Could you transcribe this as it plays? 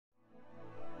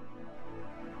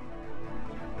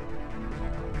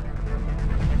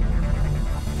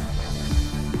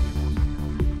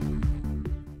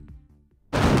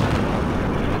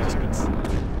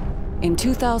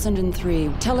In 2003,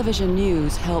 television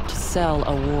news helped sell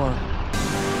a war.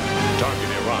 Target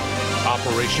Iraq,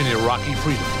 Operation Iraqi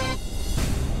Freedom.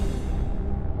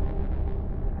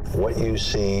 What you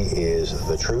see is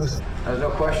the truth. There's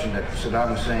no question that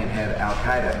Saddam Hussein had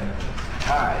al-Qaeda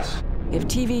ties. If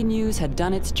TV news had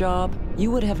done its job,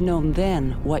 you would have known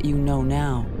then what you know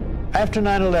now. After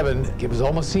 9/11, it was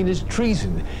almost seen as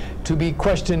treason to be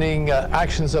questioning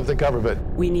actions of the government.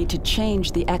 We need to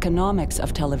change the economics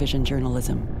of television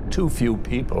journalism. Too few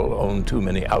people own too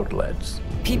many outlets.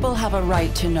 People have a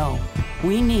right to know.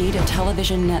 We need a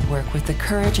television network with the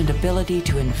courage and ability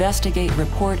to investigate,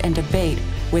 report, and debate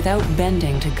without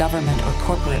bending to government or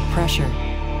corporate pressure.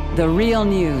 The Real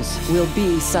News will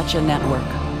be such a network.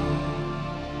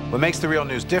 What makes The Real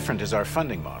News different is our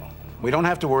funding model. We don't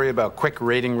have to worry about quick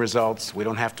rating results. We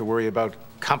don't have to worry about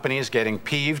companies getting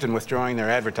peeved and withdrawing their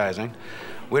advertising.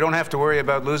 We don't have to worry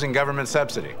about losing government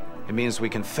subsidy. It means we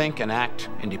can think and act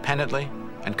independently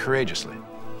and courageously.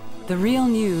 The Real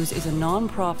News is a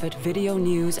non-profit video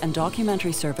news and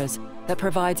documentary service that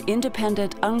provides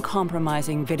independent,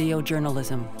 uncompromising video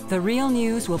journalism. The Real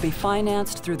News will be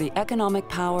financed through the economic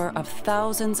power of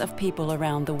thousands of people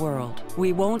around the world.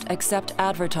 We won't accept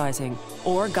advertising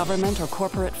or government or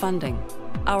corporate funding.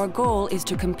 Our goal is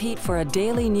to compete for a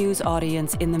daily news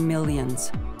audience in the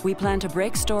millions. We plan to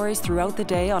break stories throughout the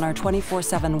day on our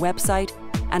 24/7 website,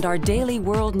 and our daily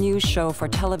world news show for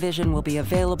television will be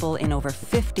available in over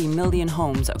 50 million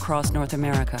homes across North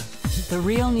America. The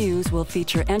Real News will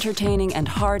feature entertaining and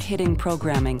hard-hitting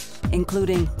programming,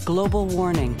 including global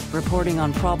warning, reporting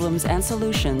on problems and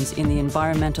solutions in the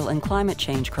environmental and climate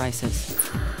change crisis.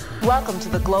 Welcome to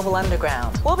the Global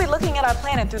Underground. We'll be looking at our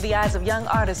planet through the eyes of young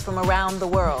artists from around the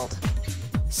world.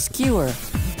 Skewer,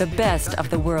 the best of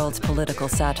the world's political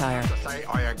satire.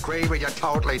 I agree with you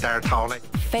totally there, Tony.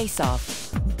 Face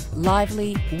Off,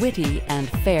 lively, witty, and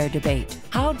fair debate.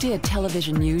 How did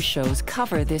television news shows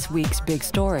cover this week's big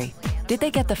story? Did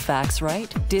they get the facts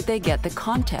right? Did they get the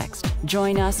context?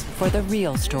 Join us for the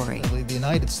real story. The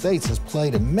United States has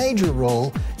played a major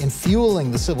role in fueling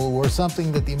the Civil War,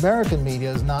 something that the American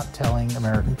media is not telling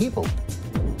American people.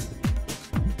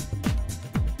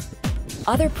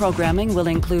 Other programming will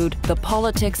include The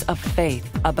Politics of Faith,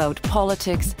 about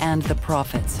politics and the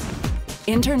prophets.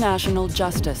 International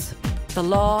Justice, the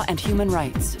law and human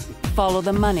rights. Follow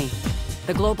the Money,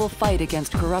 the global fight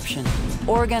against corruption.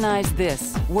 Organize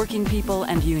This, working people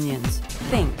and unions.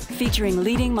 Think, featuring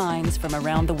leading minds from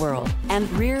around the world. And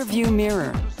Rear View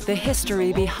Mirror, the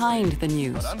history behind the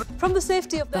news. From the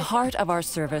safety of the heart of our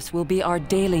service will be our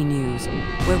daily news,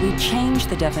 where we change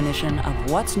the definition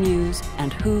of what's news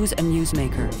and who's a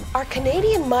newsmaker. Are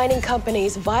Canadian mining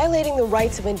companies violating the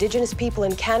rights of Indigenous people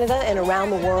in Canada and around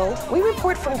the world? We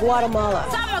report from Guatemala.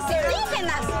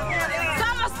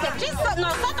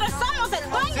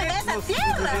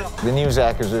 The news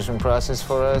acquisition process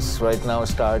for us right now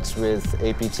starts with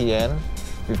APTN.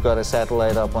 We've got a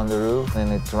satellite up on the roof,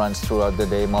 and it runs throughout the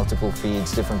day, multiple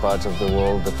feeds, different parts of the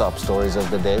world, the top stories of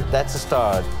the day. That's a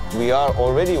start. We are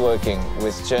already working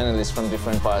with journalists from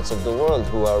different parts of the world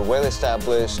who are well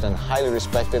established and highly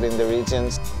respected in the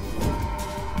regions.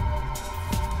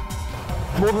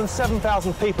 More than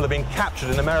 7,000 people have been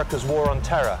captured in America's war on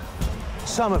terror.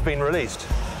 Some have been released.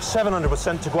 700 were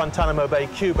sent to Guantanamo Bay,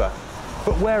 Cuba.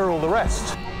 But where are all the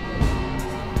rest?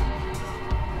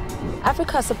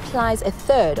 Africa supplies a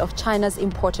third of China's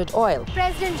imported oil.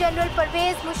 President General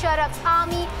Pervez Musharraf's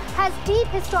army has deep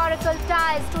historical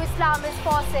ties to Islamist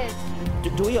forces.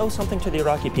 Do we owe something to the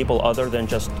Iraqi people other than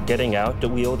just getting out? Do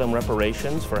we owe them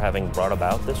reparations for having brought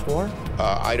about this war?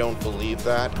 I don't believe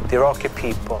that. The Iraqi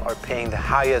people are paying the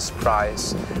highest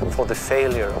price for the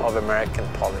failure of American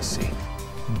policy.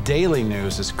 Daily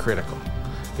news is critical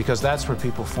because that's where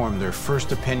people form their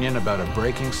first opinion about a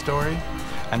breaking story,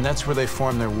 and that's where they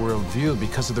form their worldview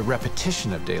because of the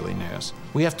repetition of daily news.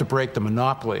 We have to break the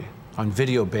monopoly on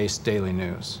video-based daily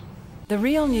news. The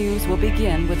Real News will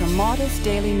begin with a modest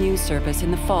daily news service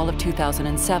in the fall of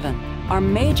 2007. Our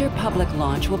major public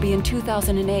launch will be in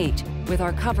 2008 with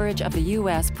our coverage of the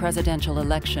U.S. presidential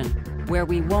election, where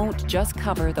we won't just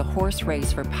cover the horse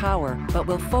race for power, but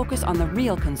will focus on the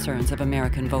real concerns of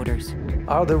American voters.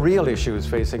 Are the real issues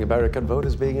facing American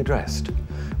voters being addressed?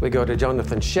 We go to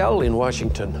Jonathan Schell in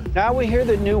Washington. Now we hear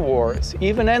that new wars,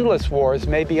 even endless wars,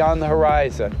 may be on the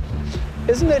horizon.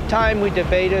 Isn't it time we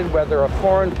debated whether a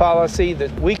foreign policy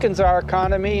that weakens our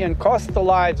economy and costs the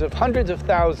lives of hundreds of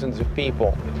thousands of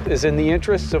people is in the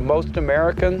interests of most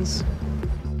Americans?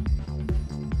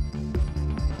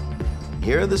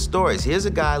 Here are the stories. Here's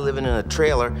a guy living in a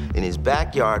trailer in his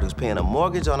backyard who's paying a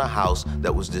mortgage on a house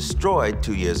that was destroyed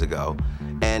 2 years ago.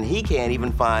 and he can't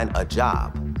even find a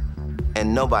job.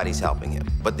 And nobody's helping him.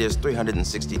 But there's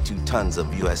 362 tons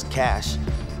of U.S. cash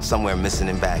somewhere missing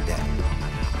in Baghdad.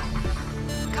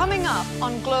 Coming up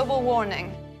on Global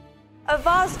Warming,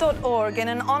 Avaz.org, in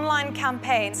an online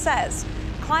campaign, says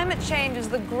climate change is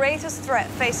the greatest threat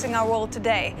facing our world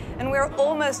today, and we're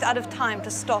almost out of time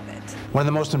to stop it. One of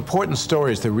the most important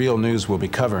stories The Real News will be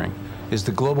covering is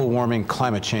the global warming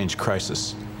climate change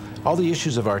crisis. All the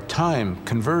issues of our time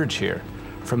converge here,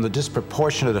 from the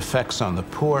disproportionate effects on the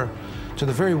poor to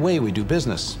the very way we do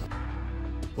business.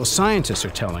 Well, scientists are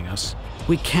telling us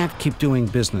we can't keep doing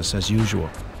business as usual.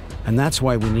 And that's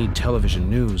why we need television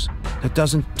news that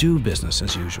doesn't do business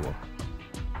as usual.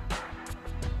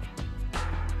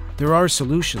 There are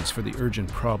solutions for the urgent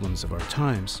problems of our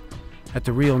times. At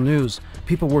The Real News,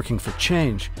 people working for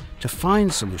change to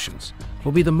find solutions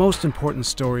will be the most important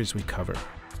stories we cover.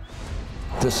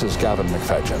 This is Gavin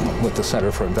McFadgen with the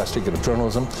Center for Investigative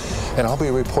Journalism, and I'll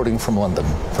be reporting from London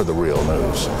for The Real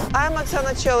News. I'm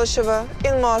Oksana Chelisheva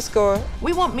in Moscow.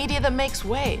 We want media that makes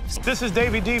waves. This is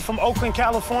David D. from Oakland,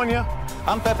 California.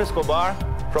 I'm Pepe Escobar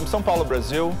from São Paulo,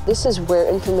 Brazil. This is where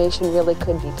information really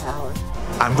could be power.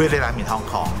 I'm in Hong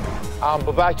Kong. I'm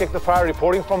Babak Fire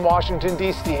reporting from Washington,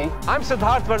 D.C. I'm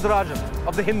Siddharth Vardarajan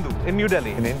of The Hindu in New Delhi.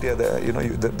 In India,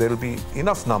 there will be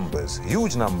enough numbers,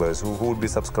 huge numbers, who will be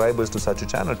subscribers to such a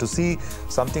channel to see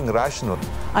something rational.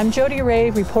 I'm Jody Ray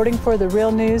reporting for The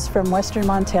Real News from Western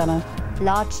Montana.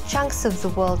 Large chunks of the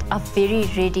world are very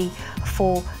ready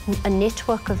for a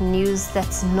network of news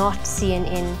that's not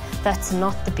CNN, that's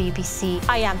not the BBC.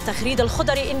 I am Takhreed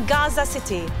Al-Khudari in Gaza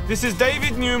City. This is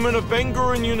David Newman of Ben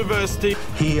Gurion University.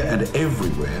 Here and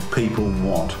everywhere, people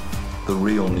want the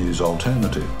real news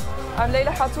alternative. I'm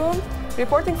Leila Hatoum,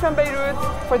 reporting from Beirut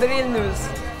for The Real News.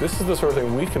 This is the sort of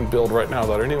thing we can build right now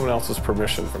without anyone else's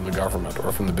permission from the government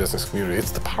or from the business community.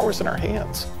 It's the power's in our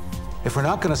hands. If we're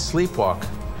not going to sleepwalk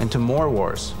into more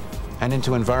wars and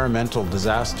into environmental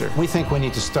disaster, we think we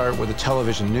need to start with a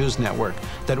television news network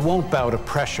that won't bow to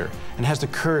pressure and has the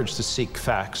courage to seek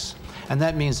facts. And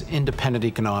that means independent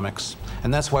economics.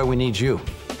 And that's why we need you.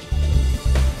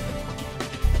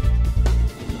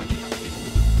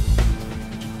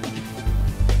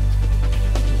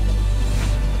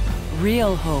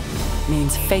 Real hope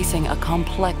means facing a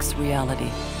complex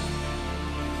reality.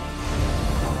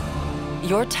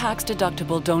 Your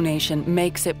tax-deductible donation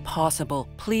makes it possible.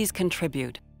 Please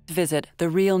contribute. Visit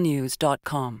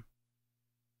TheRealNews.com.